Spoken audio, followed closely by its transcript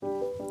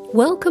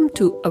Welcome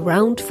to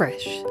Around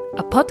Fresh,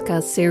 a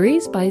podcast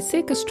series by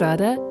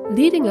Circostrada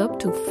leading up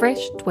to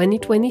Fresh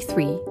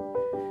 2023,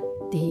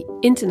 the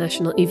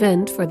international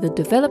event for the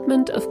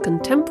development of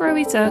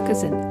contemporary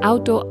circus and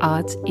outdoor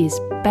arts is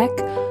back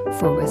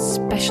for a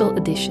special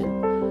edition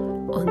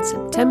on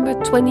September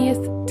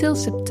 20th till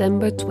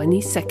September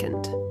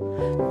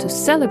 22nd to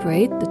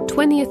celebrate the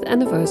 20th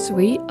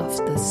anniversary of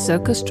the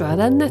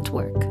Circostrada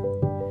network.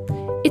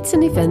 It's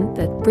an event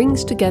that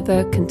brings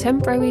together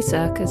contemporary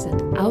circus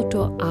and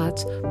outdoor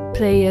arts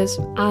players,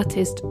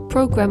 artists,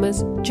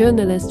 programmers,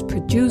 journalists,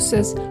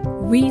 producers,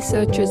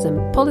 researchers and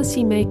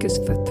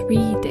policymakers for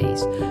 3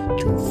 days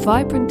through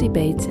vibrant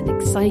debates and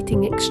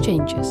exciting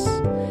exchanges,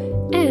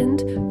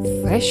 and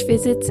fresh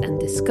visits and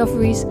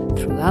discoveries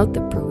throughout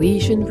the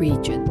Parisian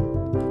region.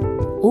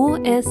 Or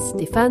as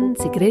Stefan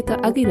Segreto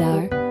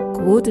Aguilar,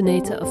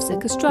 coordinator of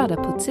Circostrada,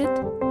 puts it,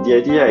 the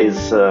idea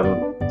is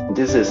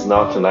this is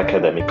not an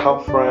academic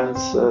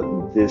conference.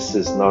 This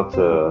is not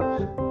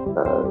a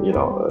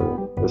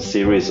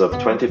series of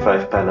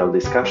 25 panel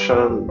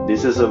discussion.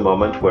 This is a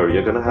moment where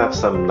you're going to have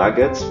some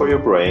nuggets for your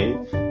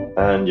brain,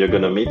 and you're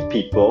going to meet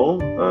people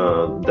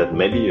that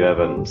maybe you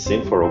haven't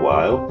seen for a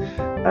while,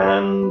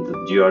 and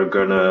you are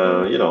going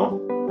to,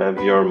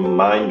 have your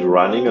mind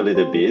running a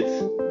little bit,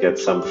 get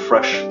some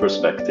fresh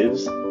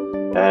perspectives,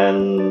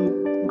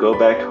 and go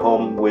back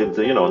home with,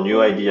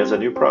 new ideas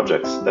and new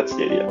projects. That's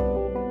the idea.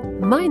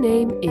 My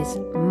name is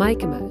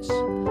Maaike Muis.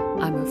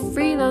 I'm a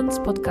freelance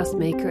podcast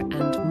maker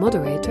and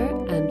moderator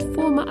and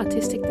former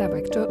artistic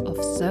director of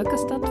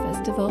Circusstad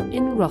Festival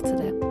in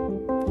Rotterdam.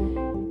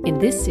 In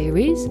this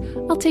series,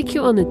 I'll take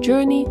you on a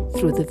journey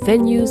through the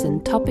venues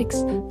and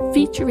topics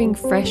featuring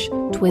Fresh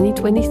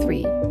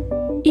 2023.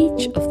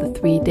 Each of the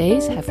 3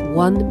 days have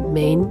one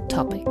main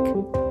topic.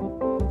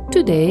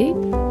 Today,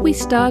 we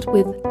start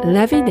with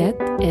La Villette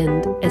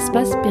and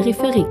Espace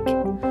Périférique.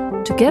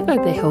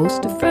 Together they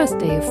host the first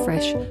day of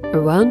Fresh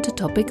around the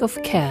topic of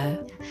care.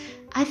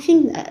 I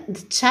think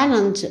the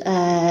challenge,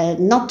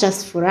 not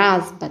just for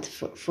us, but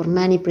for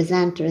many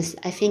presenters,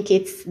 I think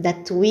it's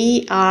that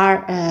we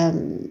are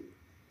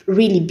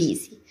really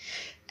busy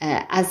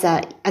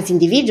as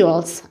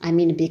individuals. I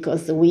mean,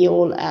 because we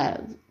all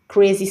have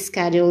crazy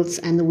schedules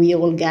and we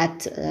all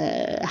get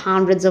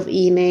hundreds of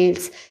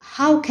emails.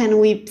 How can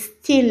we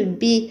still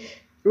be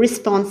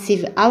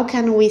responsive? How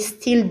can we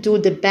still do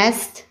the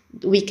best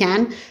we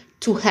can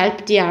to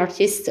help the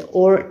artist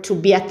or to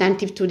be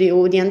attentive to the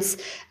audience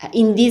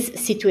in this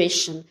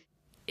situation?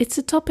 It's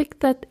a topic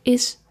that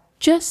is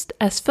just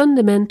as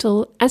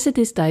fundamental as it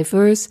is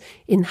diverse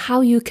in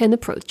how you can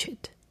approach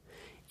it.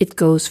 It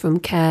goes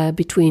from care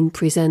between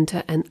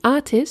presenter and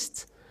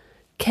artists,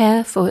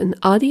 care for an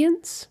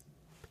audience,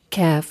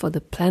 care for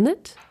the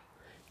planet,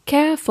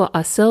 care for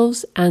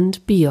ourselves and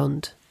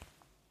beyond.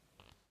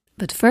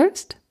 But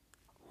first,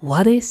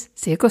 what is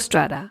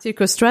Circostrada?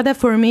 Circostrada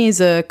for me is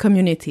a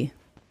community.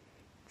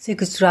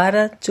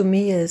 Circostrada to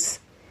me is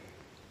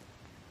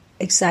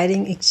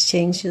exciting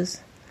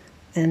exchanges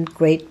and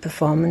great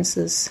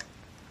performances,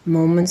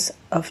 moments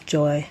of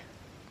joy.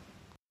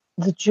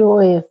 The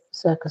joy of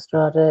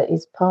Circostrada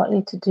is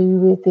partly to do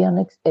with the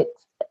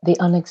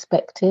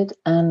unexpected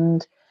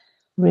and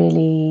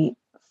really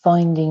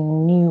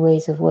finding new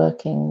ways of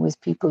working with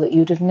people that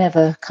you'd have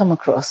never come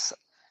across.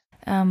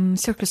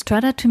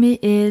 Circostrada to me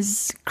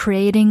is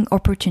creating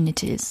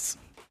opportunities.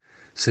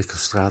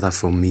 Circostrada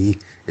for me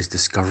is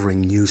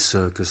discovering new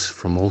circus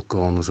from all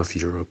corners of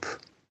Europe.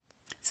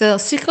 So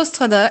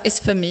Circostrada is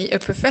for me a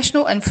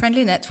professional and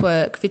friendly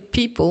network with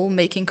people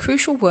making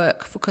crucial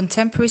work for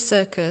contemporary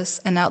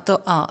circus and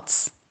outdoor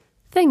arts.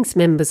 Thanks,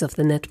 members of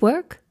the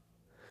network.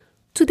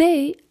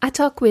 Today I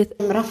talk with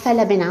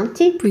Raffaella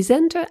Benanti,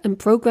 presenter and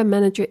program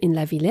manager in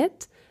La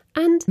Villette,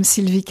 and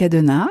Sylvie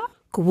Cadenat,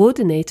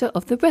 coordinator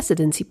of the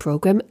residency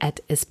program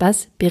at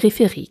Espace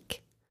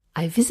Périférique.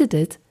 I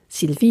visited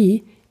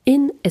Sylvie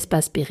in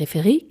Espace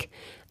Périférique,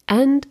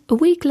 and a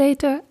week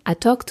later I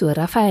talked to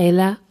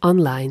Raffaella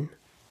online.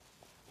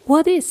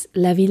 What is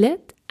La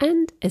Villette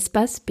and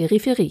Espace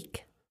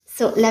Périférique?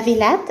 So La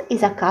Villette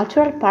is a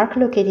cultural park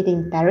located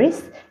in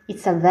Paris.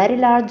 It's a very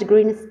large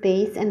green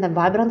space and a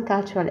vibrant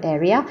cultural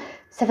area.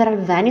 Several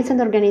venues and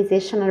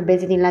organizations are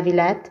based in La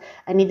Villette,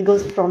 and it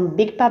goes from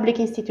big public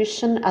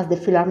institutions as the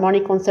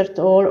Philharmonic Concert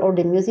Hall or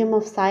the Museum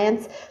of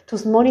Science to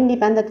small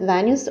independent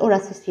venues or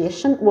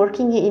associations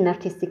working in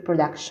artistic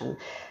production.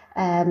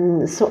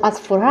 So as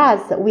for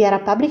us, we are a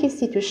public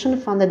institution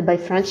funded by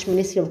French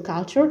Ministry of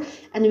Culture,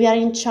 and we are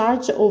in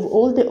charge of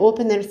all the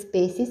open air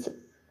spaces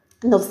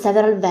and of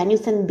several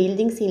venues and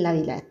buildings in La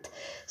Villette.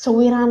 So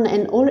we run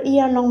an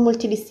all-year-long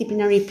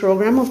multidisciplinary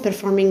program of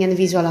performing and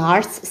visual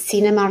arts,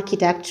 cinema,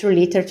 architecture,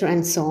 literature,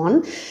 and so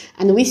on.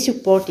 And we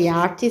support the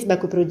artists by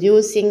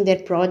co-producing their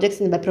projects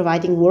and by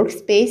providing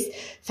workspace,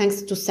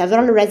 thanks to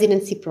several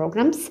residency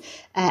programs.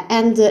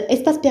 And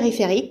Espace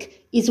Périférique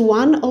is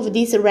one of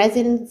these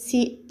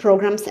residency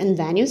programs and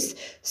venues.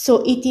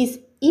 So it is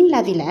in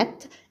La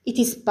Villette, It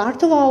is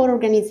part of our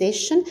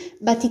organization,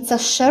 but it's a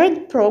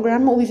shared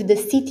program with the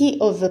city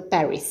of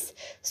Paris.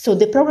 So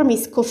the program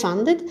is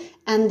co-funded,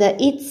 and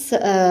it's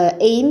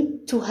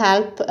aimed to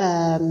help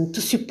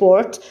to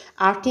support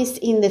artists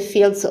in the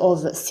fields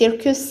of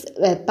circus,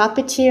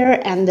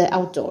 puppeteer, and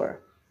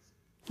outdoor.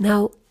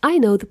 Now, I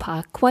know the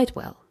park quite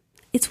well.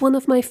 It's one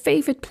of my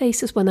favorite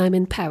places when I'm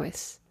in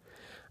Paris.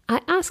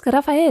 I asked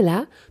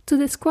Raffaella to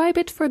describe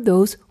it for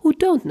those who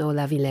don't know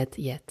La Villette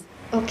yet.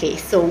 Okay,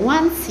 so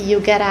once you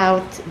get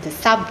out the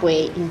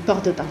subway in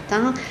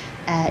Port-de-Pantin,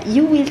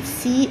 you will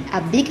see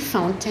a big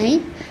fountain,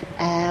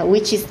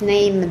 which is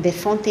named the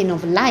Fountain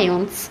of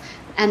Lions,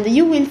 and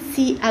you will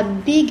see a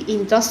big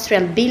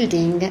industrial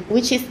building,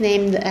 which is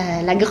named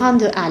La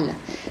Grande Halle,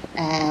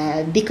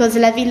 because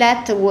La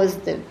Villette was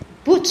the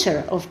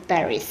butcher of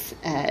Paris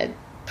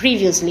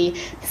previously.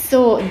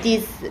 So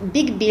these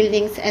big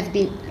buildings have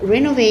been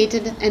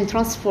renovated and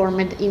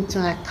transformed into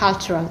a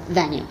cultural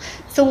venue.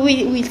 So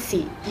you will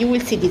see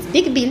this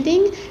big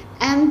building,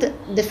 and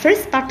the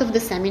first part of the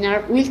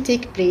seminar will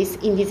take place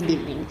in this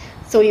building.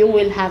 So you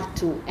will have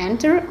to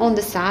enter on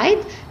the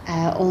side,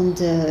 on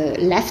the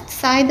left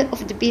side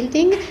of the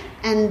building,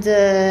 and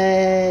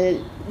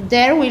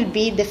there will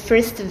be the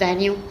first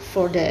venue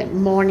for the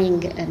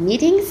morning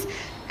meetings.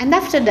 And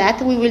after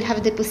that, we will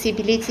have the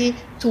possibility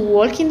to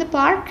walk in the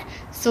park.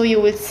 So you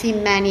will see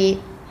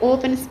many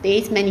open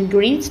space, many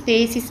green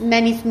spaces,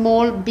 many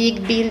small,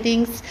 big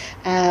buildings,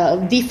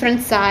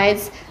 different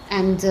size.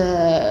 And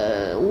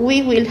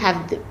we will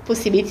have the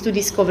possibility to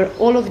discover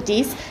all of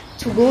this,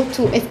 to go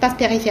to Espace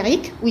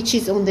Périférique, which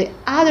is on the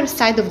other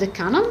side of the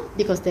canal,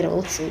 because there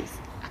also is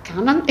a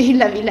canal in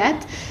La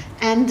Villette,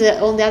 and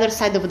on the other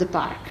side of the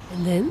park.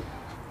 And then,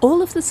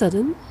 all of a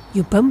sudden,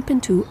 you bump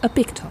into a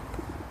big top.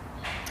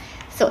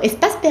 So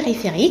Espace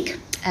Périférique,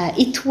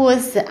 it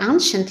was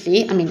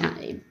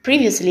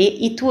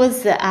previously it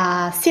was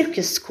a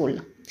circus school.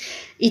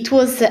 It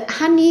was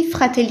Hanni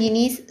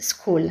Fratellini's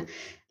school.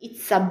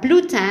 It's a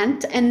blue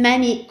tent and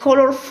many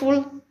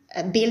colorful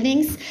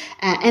buildings,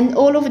 and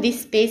all of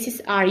these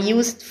spaces are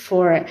used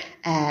for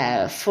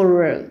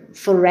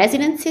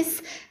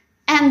residences.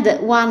 And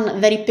one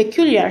very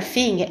peculiar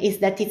thing is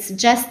that it's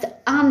just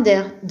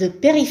under the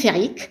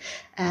Périférique,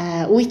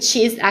 which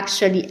is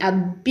actually a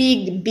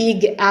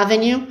big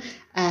avenue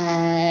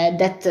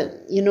that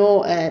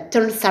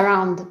turns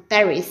around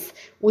Paris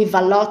with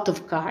a lot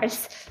of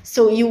cars.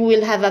 So you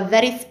will have a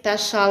very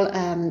special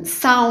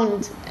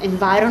sound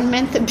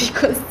environment,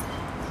 because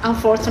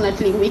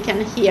unfortunately we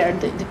can hear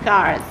the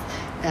cars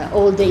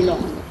all day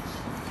long.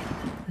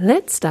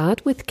 Let's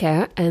start with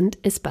Care and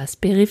Espace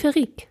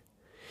Périphérique.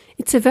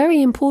 It's a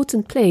very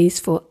important place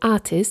for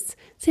artists,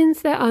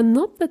 since there are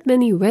not that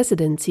many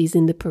residencies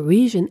in the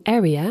Parisian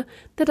area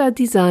that are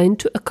designed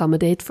to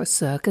accommodate for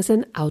circus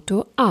and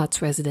outdoor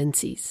arts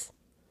residencies.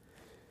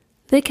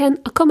 They can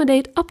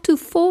accommodate up to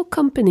 4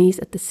 companies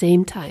at the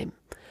same time,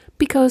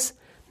 because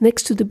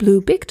next to the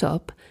blue big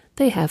top,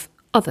 they have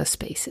other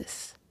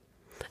spaces.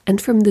 And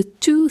from the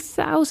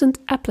 2,000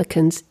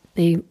 applicants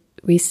they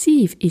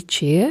receive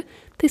each year,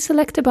 they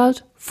select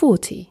about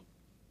 40.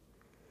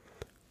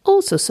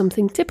 Also,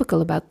 something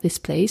typical about this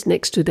place,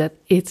 next to that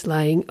it's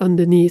lying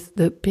underneath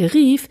the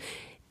Périph',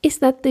 is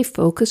that they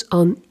focus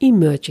on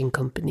emerging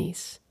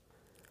companies.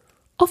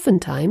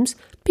 Oftentimes,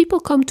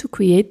 people come to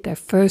create their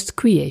first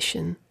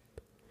creation.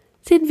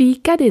 Sylvie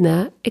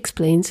Cadena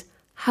explains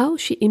how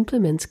she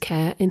implements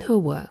care in her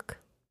work.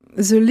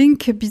 The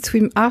link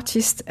between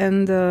artists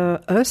and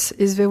us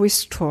is very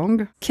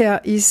strong.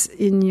 Care is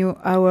in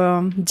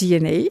our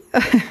DNA.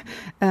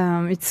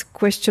 It's a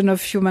question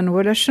of human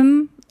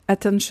relation,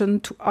 attention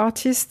to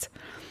artists,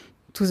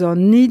 to their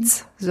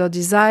needs, their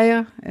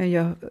desire,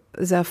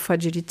 their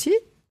fragility.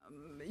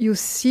 You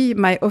see,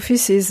 my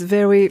office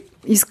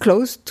is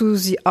close to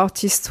the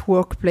artist's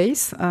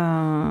workplace.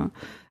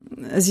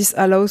 This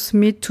allows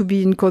me to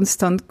be in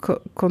constant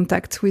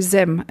contact with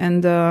them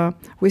and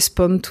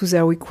respond to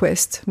their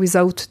requests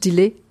without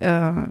delay.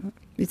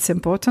 It's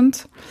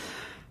important.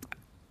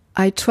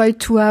 I try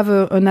to have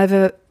an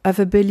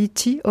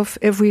availability of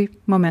every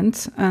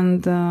moment,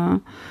 and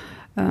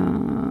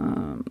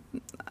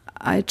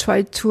I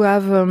try to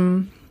have,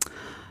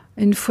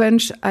 in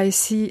French, I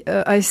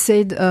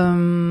said,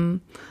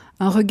 un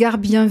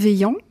regard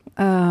bienveillant,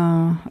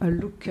 a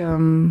look.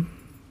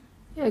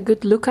 A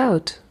good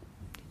lookout.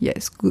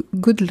 Yes,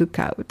 good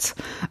lookout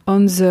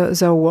on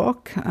the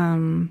work.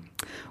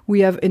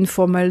 We have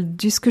informal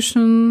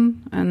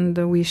discussion and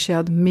we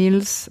shared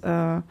meals.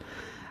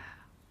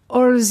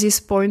 All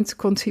these points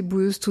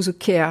contribute to the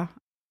care.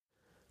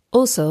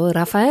 Also,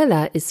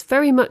 Raffaella is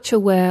very much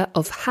aware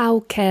of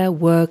how care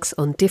works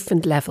on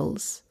different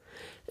levels,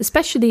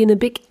 especially in a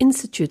big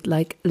institute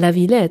like La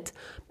Villette,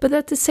 but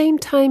at the same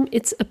time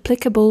it's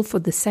applicable for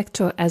the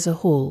sector as a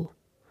whole.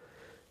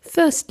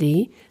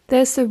 Firstly,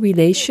 there's the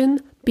relation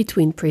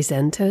between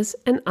presenters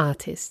and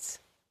artists.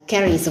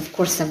 Care is, of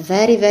course, a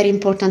very, very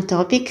important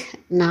topic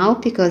now,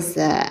 because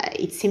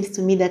it seems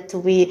to me that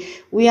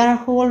we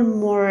are all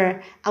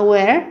more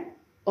aware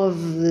of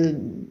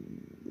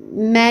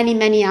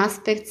many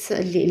aspects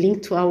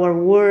linked to our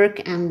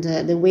work and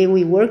the way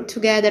we work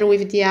together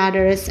with the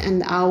others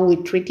and how we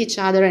treat each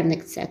other and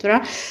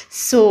etc.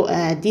 So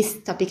this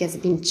topic has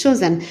been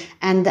chosen,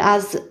 and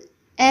as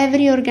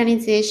every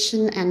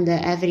organization and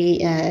every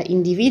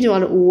individual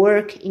who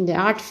work in the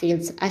art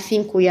fields, I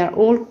think we are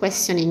all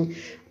questioning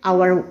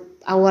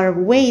our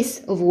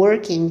ways of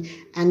working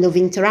and of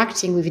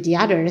interacting with the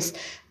others.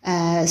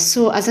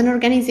 So as an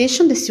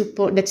organization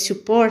that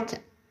support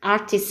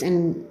artists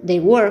and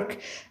their work,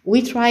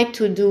 we try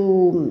to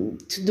do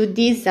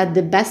this at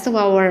the best of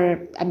our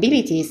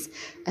abilities,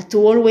 to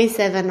always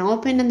have an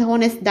open and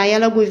honest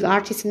dialogue with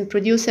artists and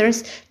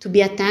producers, to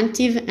be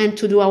attentive and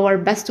to do our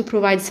best to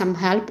provide some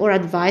help or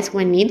advice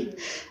when needed.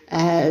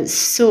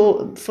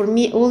 So for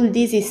me, all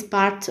this is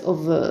part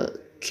of the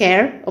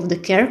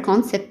care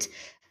concept.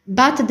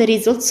 But there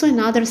is also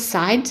another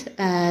side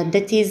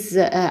that is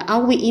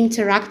how we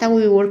interact, how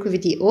we work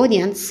with the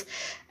audience.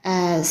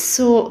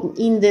 So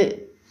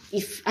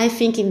I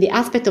think in the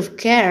aspect of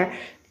care,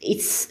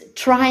 it's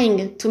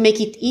trying to make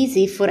it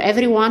easy for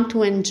everyone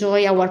to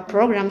enjoy our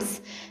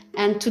programs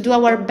and to do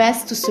our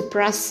best to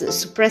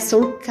suppress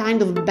all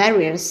kind of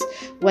barriers,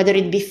 whether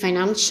it be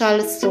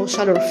financial,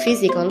 social or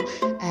physical,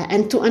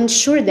 and to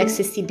ensure the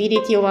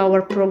accessibility of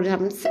our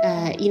programs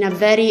in a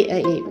very,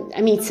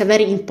 it's a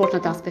very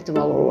important aspect of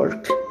our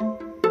work.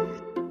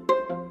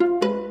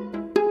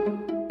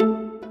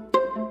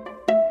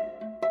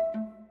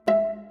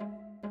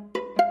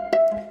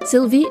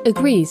 Sylvie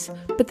agrees,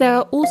 but there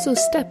are also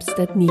steps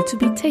that need to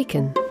be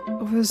taken.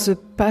 Over the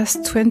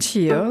past 20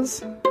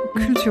 years,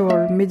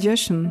 cultural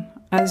mediation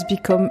has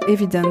become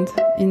evident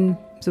in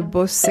the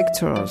both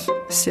sectors,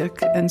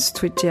 cirque and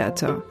street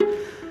theatre.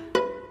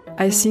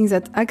 I think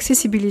that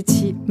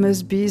accessibility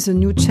must be the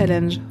new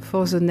challenge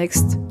for the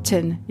next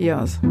 10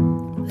 years.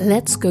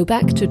 Let's go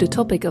back to the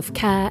topic of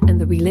care and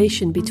the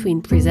relation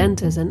between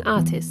presenters and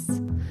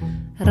artists.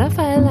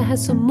 Raffaella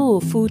has some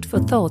more food for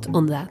thought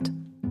on that.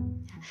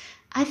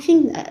 I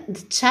think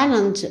the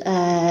challenge,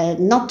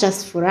 not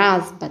just for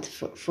us, but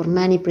for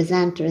many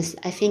presenters,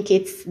 I think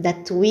it's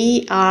that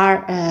we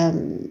are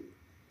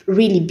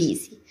really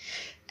busy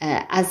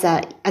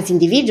as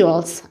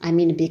individuals.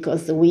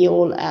 Because we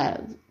all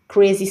have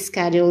crazy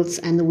schedules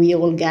and we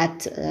all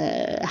get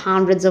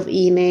hundreds of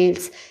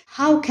emails.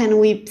 How can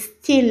we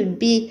still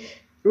be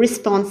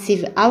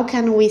responsive? How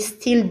can we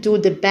still do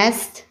the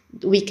best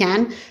we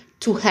can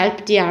to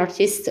help the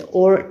artist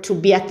or to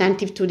be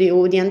attentive to the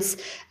audience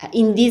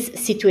in this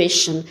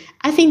situation?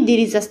 I think there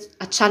is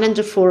a challenge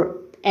for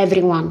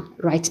everyone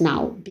right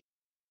now.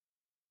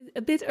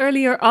 A bit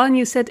earlier on,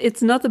 you said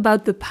it's not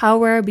about the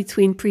power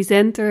between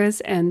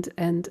presenters and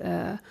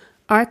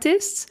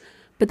artists,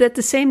 but at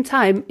the same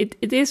time,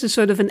 it is a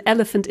sort of an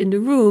elephant in the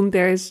room.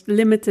 There's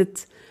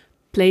limited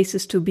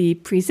places to be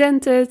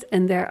presented,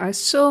 and there are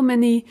so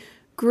many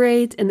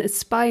great and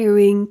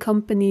aspiring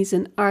companies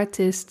and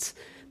artists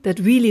that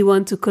really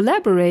want to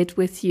collaborate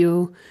with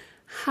you.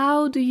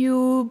 How do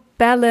you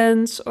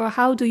balance, or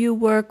how do you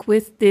work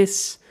with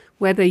this,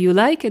 whether you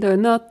like it or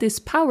not, this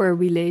power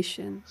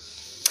relation?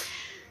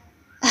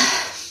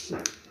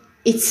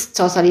 It's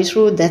totally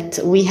true that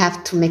we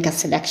have to make a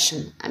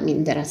selection.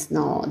 There's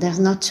no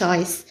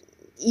choice.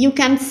 You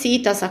can see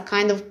it as a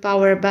kind of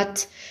power,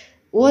 but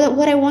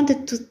what I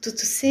wanted to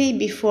say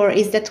before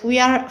is that we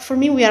are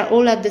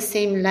all at the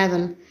same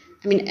level.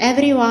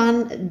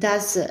 Everyone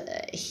does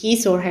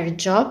his or her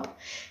job,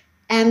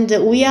 and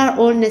we are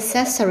all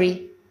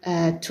necessary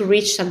to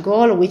reach a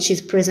goal, which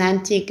is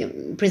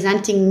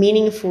presenting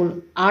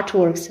meaningful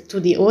artworks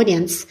to the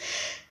audience.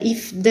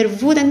 If there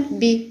wouldn't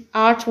be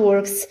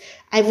artworks,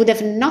 I would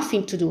have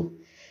nothing to do.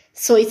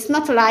 So it's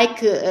not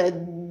like,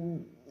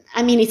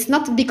 it's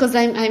not because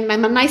I'm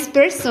a nice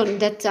person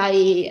that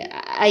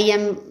I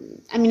am.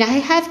 I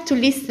have to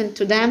listen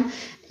to them.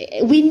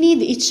 We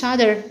need each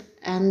other,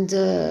 and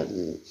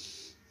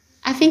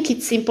I think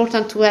it's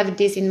important to have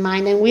this in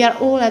mind, and we are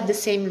all at the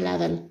same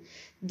level.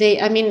 The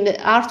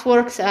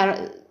artworks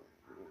are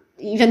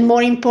even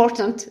more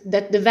important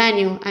than the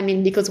venue,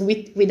 because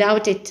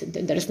without it,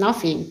 there's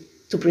nothing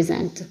to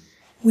present.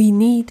 We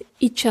need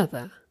each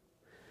other.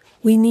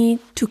 We need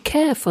to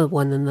care for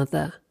one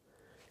another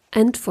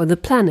and for the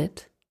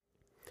planet.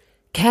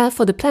 Care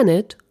for the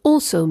planet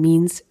also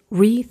means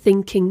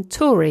rethinking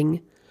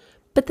touring,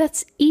 but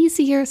that's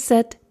easier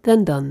said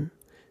than done.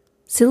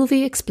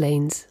 Sylvie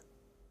explains.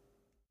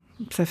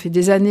 Ça fait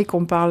des années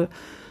qu'on parle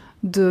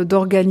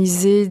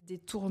d'organiser des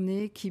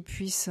tournées qui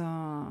puissent...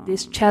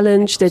 This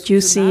challenge that you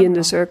see in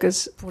the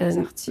circus,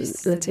 and let's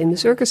say in the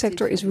circus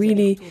sector, is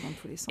really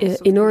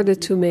in order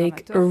to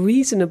make a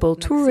reasonable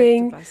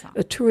touring,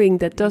 a touring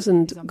that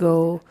doesn't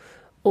go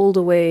all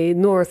the way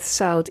north,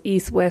 south,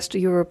 east, west,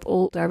 Europe,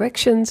 all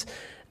directions.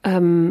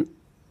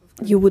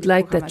 You would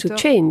like that to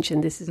change,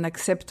 and this is...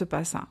 n'acceptent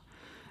pas ça.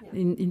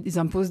 Ils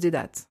imposent des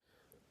dates.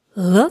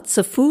 Lots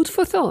of food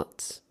for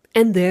thought.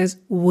 And there's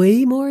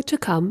way more to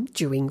come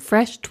during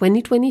Fresh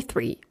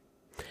 2023.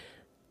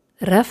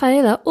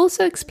 Raffaella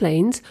also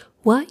explains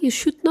why you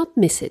should not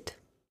miss it.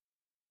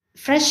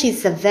 Fresh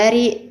is a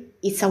very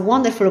it's a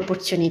wonderful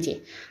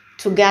opportunity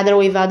to gather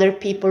with other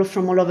people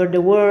from all over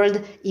the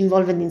world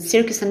involved in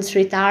circus and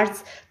street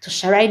arts, to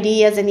share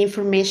ideas and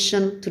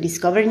information, to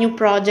discover new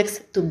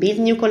projects, to build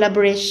new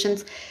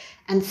collaborations.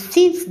 And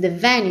since the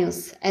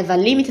venues have a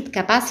limited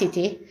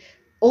capacity,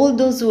 all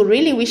those who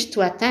really wish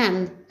to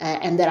attend,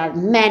 and there are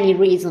many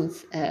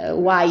reasons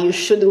why you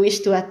should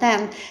wish to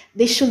attend,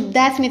 they should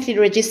definitely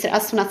register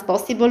as soon as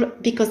possible,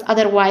 because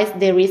otherwise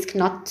they risk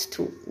not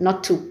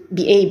to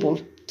be able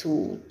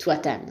to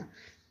attend.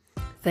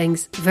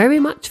 Thanks very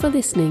much for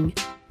listening.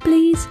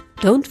 Please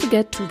don't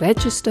forget to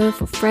register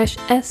for Fresh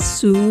as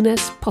soon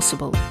as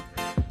possible.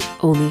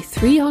 Only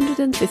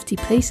 350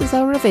 places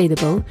are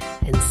available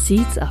and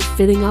seats are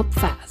filling up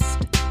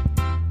fast.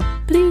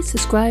 Please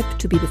subscribe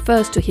to be the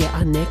first to hear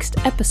our next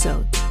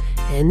episodes.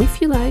 And if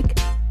you like,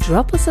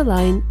 drop us a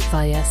line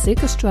via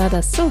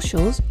Circostrada's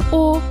socials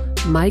or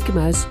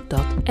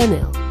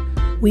mikemouse.nl.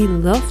 We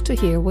love to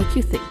hear what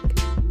you think.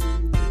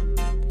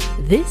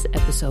 This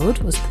episode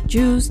was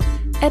produced,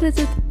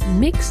 edited,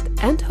 mixed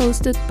and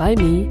hosted by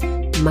me,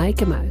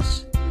 Maike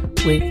Muis,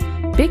 with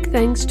big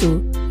thanks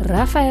to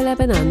Raffaella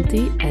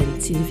Benanti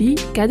and Sylvie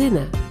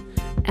Cadena,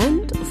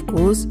 and of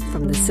course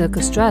from the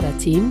Circostrada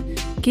team,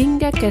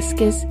 Kinga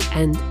Keskes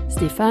and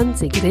Stéphane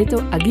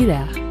Segreto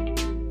Aguilar.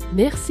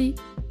 Merci.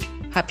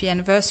 Happy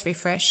anniversary,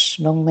 Fresh.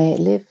 Long may it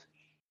live.